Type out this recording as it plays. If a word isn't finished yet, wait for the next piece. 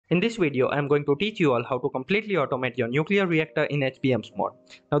In this video, I am going to teach you all how to completely automate your nuclear reactor in HBMs mode.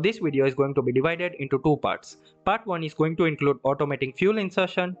 Now this video is going to be divided into two parts. Part 1 is going to include automating fuel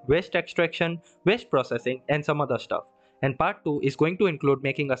insertion, waste extraction, waste processing and some other stuff. And part 2 is going to include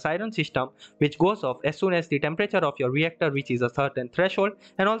making a siren system which goes off as soon as the temperature of your reactor reaches a certain threshold,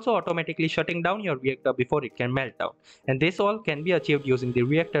 and also automatically shutting down your reactor before it can melt down. And this all can be achieved using the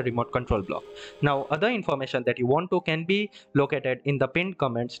reactor remote control block. Now other information that you want to can be located in the pinned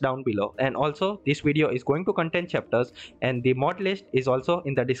comments down below, and also this video is going to contain chapters and the mod list is also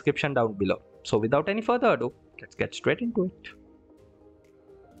in the description down below. So without any further ado, let's get straight into it.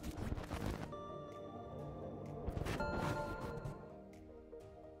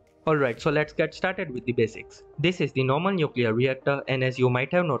 Alright, so let's get started with the basics. This is the normal nuclear reactor, and as you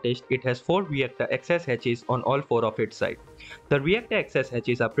might have noticed, it has 4 reactor access hatches on all 4 of its sides. The reactor access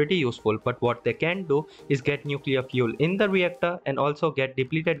hatches are pretty useful, but what they can do is get nuclear fuel in the reactor and also get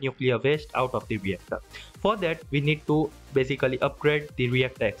depleted nuclear waste out of the reactor. For that, we need to basically upgrade the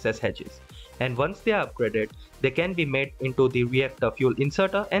reactor access hatches. And once they are upgraded, they can be made into the reactor fuel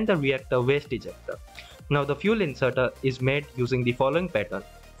inserter and the reactor waste ejector. Now the fuel inserter is made using the following pattern: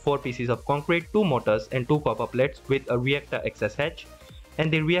 4 pieces of concrete, 2 motors and 2 copper plates with a reactor access hatch.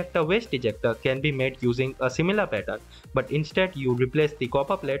 And the reactor waste ejector can be made using a similar pattern, but instead you replace the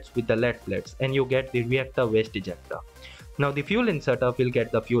copper plates with the lead plates and you get the reactor waste ejector. Now the fuel inserter will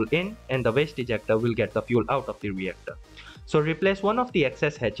get the fuel in and the waste ejector will get the fuel out of the reactor. So replace one of the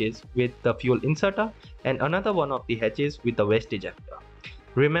access hatches with the fuel inserter and another one of the hatches with the waste ejector.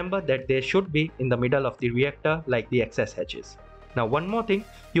 Remember that they should be in the middle of the reactor like the access hatches. Now one more thing,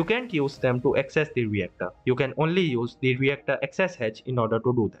 you can't use them to access the reactor. You can only use the reactor access hatch in order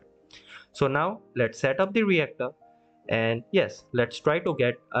to do that. So now let's set up the reactor, and yes, let's try to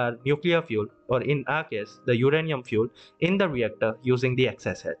get our nuclear fuel, or in our case the uranium fuel, in the reactor using the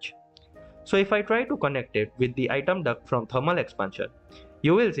access hatch. So if I try to connect it with the item duct from thermal expansion,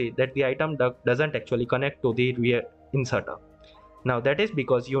 you will see that the item duct doesn't actually connect to the inserter. Now that is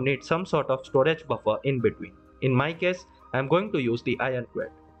because you need some sort of storage buffer in between. In my case, I am going to use the iron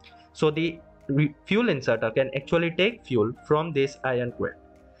crate. So the fuel inserter can actually take fuel from this iron crate.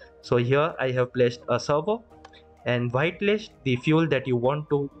 So here I have placed a servo and whitelist the fuel that you want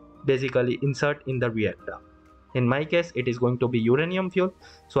to basically insert in the reactor. In my case, it is going to be uranium fuel.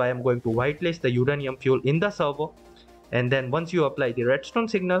 So I am going to whitelist the uranium fuel in the servo, and then once you apply the redstone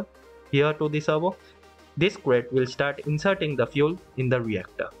signal here to the servo, this crate will start inserting the fuel in the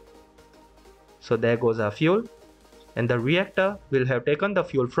reactor. So there goes our fuel, and the reactor will have taken the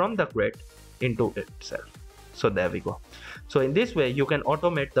fuel from the crate into itself. So there we go. So in this way you can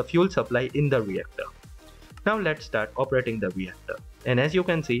automate the fuel supply in the reactor. Now let's start operating the reactor, and as you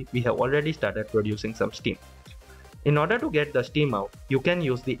can see, we have already started producing some steam. In order to get the steam out, you can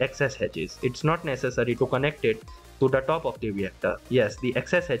use the access hatches. It's not necessary to connect it to the top of the reactor. Yes, the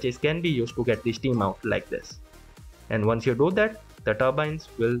access hatches can be used to get the steam out like this. And once you do that, the turbines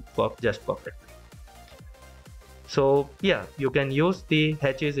will work just perfectly. So yeah, you can use the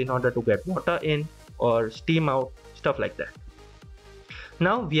hatches in order to get water in or steam out, stuff like that.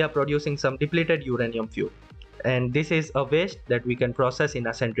 Now we are producing some depleted uranium fuel, and this is a waste that we can process in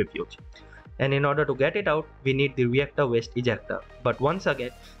a centrifuge. And in order to get it out, we need the reactor waste ejector. But once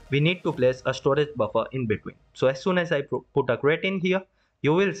again, we need to place a storage buffer in between. So as soon as I put a crate in here,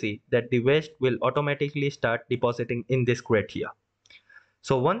 you will see that the waste will automatically start depositing in this crate here.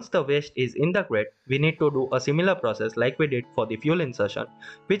 So once the waste is in the crate, we need to do a similar process like we did for the fuel insertion,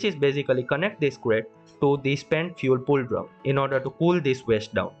 which is basically connect this crate to the spent fuel pool drum in order to cool this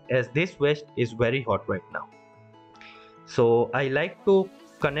waste down, as this waste is very hot right now. So I like to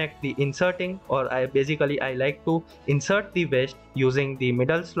connect the inserting, or I like to insert the waste using the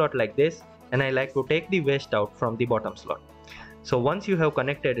middle slot like this, and I like to take the waste out from the bottom slot. So once you have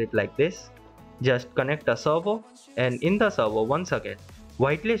connected it like this, just connect a servo, and in the servo once again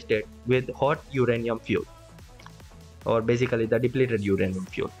whitelist it with hot uranium fuel, or basically the depleted uranium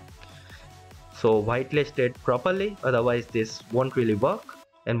fuel. So whitelist it properly, otherwise this won't really work.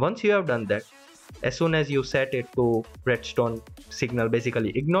 And once you have done that, as soon as you set it to redstone signal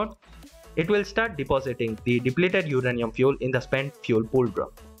basically ignored, it will start depositing the depleted uranium fuel in the spent fuel pool drum.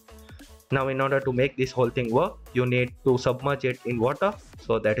 Now in order to make this whole thing work, you need to submerge it in water.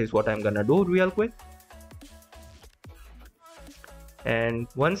 So that is what I'm gonna do real quick. And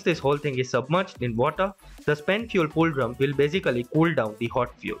once this whole thing is submerged in water, the spent fuel pool drum will basically cool down the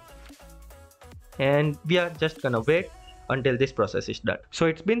hot fuel. And we are just gonna wait until this process is done. So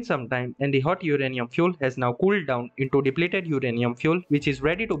it's been some time and the hot uranium fuel has now cooled down into depleted uranium fuel, which is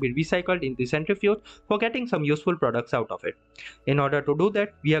ready to be recycled in the centrifuge for getting some useful products out of it. In order to do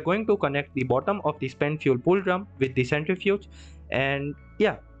that, we are going to connect the bottom of the spent fuel pool drum with the centrifuge, and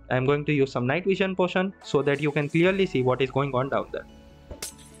yeah, I'm going to use some night vision potion so that you can clearly see what is going on down there.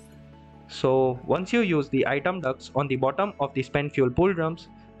 So once you use the item ducts on the bottom of the spent fuel pool drums,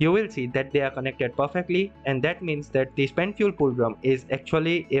 you will see that they are connected perfectly, and that means that the spent fuel pool drum is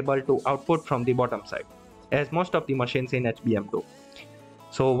actually able to output from the bottom side, as most of the machines in HBM do.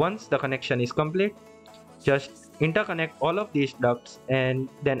 So once the connection is complete, just interconnect all of these ducts and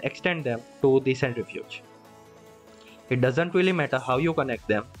then extend them to the centrifuge. It doesn't really matter how you connect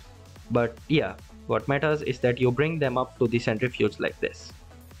them, but yeah, what matters is that you bring them up to the centrifuge like this.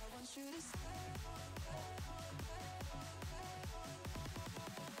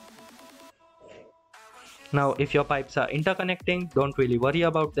 Now if your pipes are interconnecting, don't really worry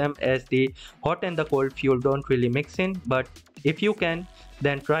about them, as the hot and the cold fuel don't really mix in, but if you can,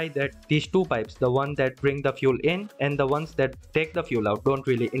 then try that these two pipes, the one that bring the fuel in and the ones that take the fuel out, don't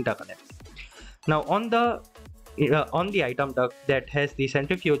really interconnect. Now on the item duct that has the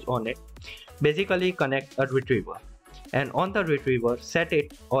centrifuge on it, basically connect a retriever, and on the retriever set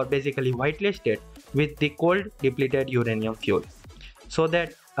it, or basically whitelist it with the cold depleted uranium fuel, so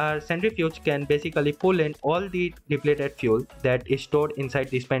that our centrifuge can basically pull in all the depleted fuel that is stored inside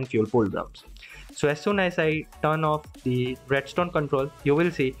the spent fuel pool drums. So as soon as I turn off the redstone control, you will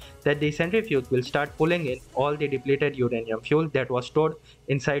see that the centrifuge will start pulling in all the depleted uranium fuel that was stored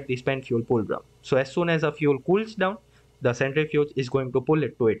inside the spent fuel pool drum. So as soon as the fuel cools down, the centrifuge is going to pull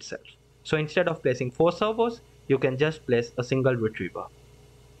it to itself. So instead of placing 4 servos, you can just place a single retriever.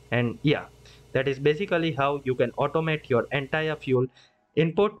 And yeah, that is basically how you can automate your entire fuel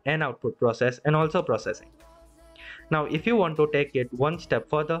input and output process, and also processing. Now if you want to take it one step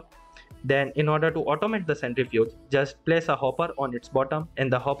further, then in order to automate the centrifuge, just place a hopper on its bottom, and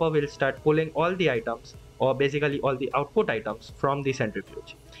the hopper will start pulling all the items, or basically all the output items, from the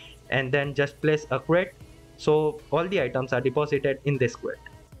centrifuge, and then just place a crate so all the items are deposited in this crate.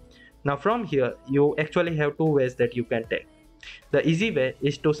 Now from here, you actually have 2 ways that you can take. The easy way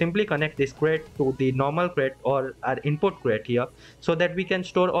is to simply connect this crate to the normal crate or our input crate here, so that we can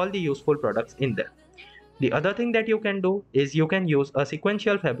store all the useful products in there. The other thing that you can do is you can use a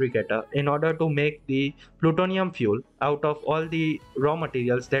sequential fabricator in order to make the plutonium fuel out of all the raw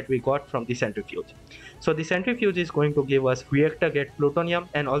materials that we got from the centrifuge. So the centrifuge is going to give us reactor grade plutonium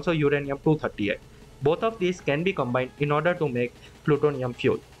and also uranium-238. Both of these can be combined in order to make plutonium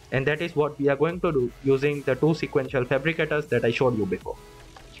fuel. And that is what we are going to do using the 2 sequential fabricators that I showed you before.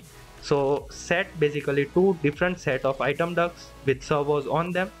 So set basically 2 different set of item ducts with servos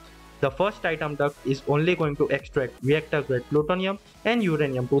on them. The first item duct is only going to extract reactor grade plutonium and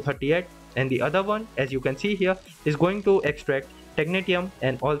uranium-238, and the other one, as you can see here, is going to extract technetium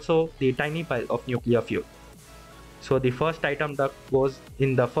and also the tiny pile of nuclear fuel. So the first item duct goes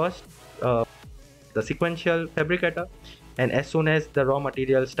in the first the sequential fabricator, and as soon as the raw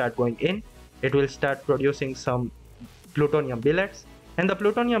materials start going in, it will start producing some plutonium billets, and the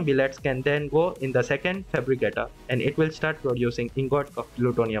plutonium billets can then go in the second fabricator, and it will start producing ingots of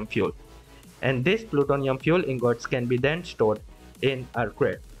plutonium fuel. And this plutonium fuel ingots can be then stored in our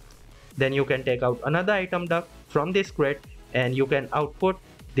crate. Then you can take out another item duct from this crate, and you can output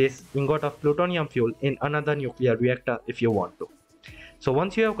this ingot of plutonium fuel in another nuclear reactor if you want to. So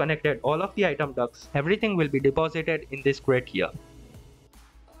once you have connected all of the item ducts, everything will be deposited in this crate here.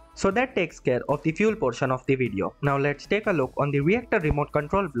 So that takes care of the fuel portion of the video. Now let's take a look on the reactor remote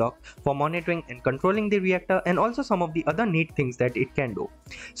control block for monitoring and controlling the reactor, and also some of the other neat things that it can do.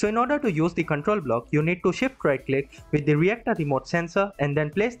 So in order to use the control block, you need to shift right click with the reactor remote sensor and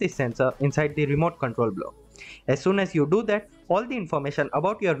then place this sensor inside the remote control block. As soon as you do that, all the information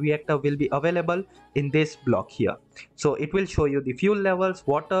about your reactor will be available in this block here. So it will show you the fuel levels,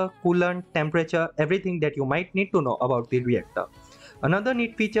 water, coolant, temperature, everything that you might need to know about the reactor. Another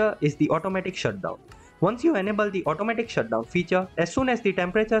neat feature is the automatic shutdown. Once you enable the automatic shutdown feature, as soon as the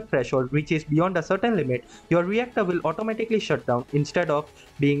temperature threshold reaches beyond a certain limit, your reactor will automatically shut down instead of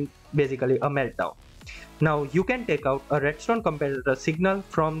being basically a meltdown. Now you can take out a redstone comparator signal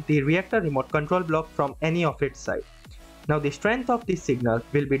from the reactor remote control block from any of its side. Now the strength of this signal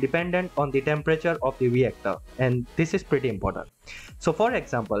will be dependent on the temperature of the reactor, and this is pretty important. So for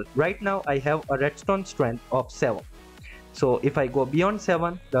example, right now I have a redstone strength of 7. So if I go beyond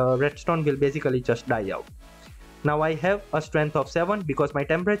 7, the redstone will basically just die out. Now I have a strength of 7 because my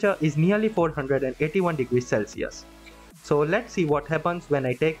temperature is nearly 481 degrees Celsius. So let's see what happens when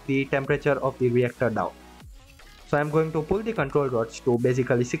I take the temperature of the reactor down. So I'm going to pull the control rods to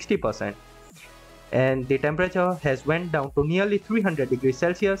basically 60%, and the temperature has went down to nearly 300 degrees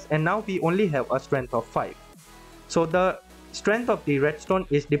Celsius, and now we only have a strength of 5. So the strength of the redstone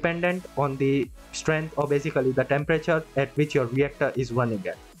is dependent on the strength, or basically the temperature at which your reactor is running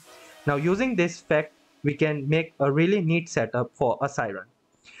at. Now using this fact, we can make a really neat setup for a siren.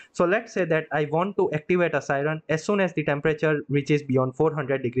 So let's say that I want to activate a siren as soon as the temperature reaches beyond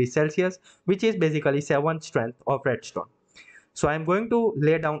 400 degrees Celsius, which is basically 7 strength of redstone. So I'm going to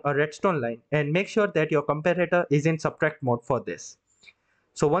lay down a redstone line, and make sure that your comparator is in subtract mode for this.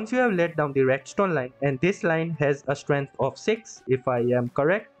 So once you have laid down the redstone line, and this line has a strength of 6 if I am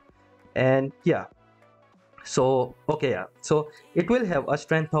correct, and yeah, so so it will have a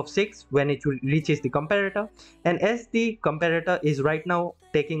strength of 6 when it reaches the comparator, and as the comparator is right now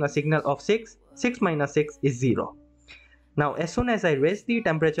taking a signal of 6, 6 minus 6 is 0. Now as soon as I raise the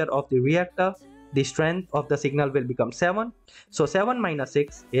temperature of the reactor, the strength of the signal will become 7, so 7 minus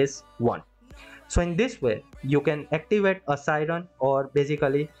 6 is 1. So in this way, you can activate a siren, or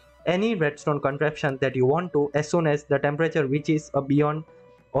basically any redstone contraption that you want to, as soon as the temperature reaches a beyond,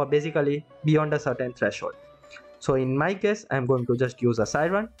 or basically beyond a certain threshold. So in my case, I'm going to just use a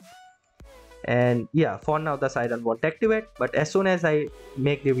siren, and yeah, for now the siren won't activate, but as soon as I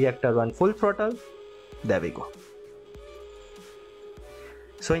make the reactor run full throttle, there we go.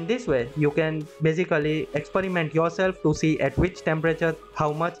 So in this way, you can basically experiment yourself to see at which temperature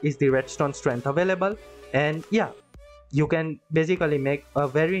how much is the redstone strength available, and yeah, you can basically make a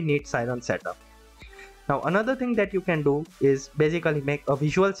very neat siren setup. Now another thing that you can do is basically make a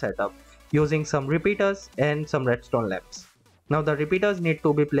visual setup using some repeaters and some redstone lamps. Now the repeaters need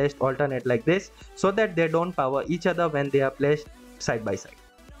to be placed alternate like this, so that they don't power each other when they are placed side by side.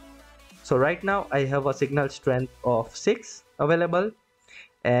 So right now I have a signal strength of 6 available,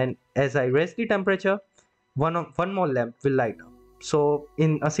 and as I raise the temperature, one more lamp will light up. So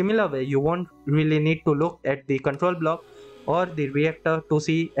in a similar way, you won't really need to look at the control block or the reactor to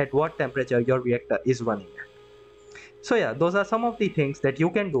see at what temperature your reactor is running at. So yeah, those are some of the things that you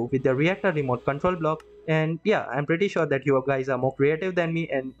can do with the reactor remote control block, and yeah, I'm pretty sure that you guys are more creative than me,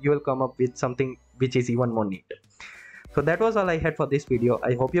 and you will come up with something which is even more neat. So that was all I had for this video.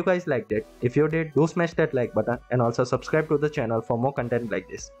 I hope you guys liked it. If you did, do smash that like button, and also subscribe to the channel for more content like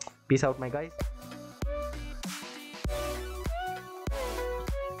this. Peace out my guys.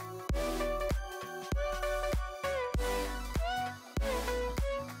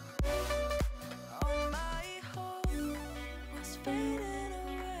 All my hope was fading.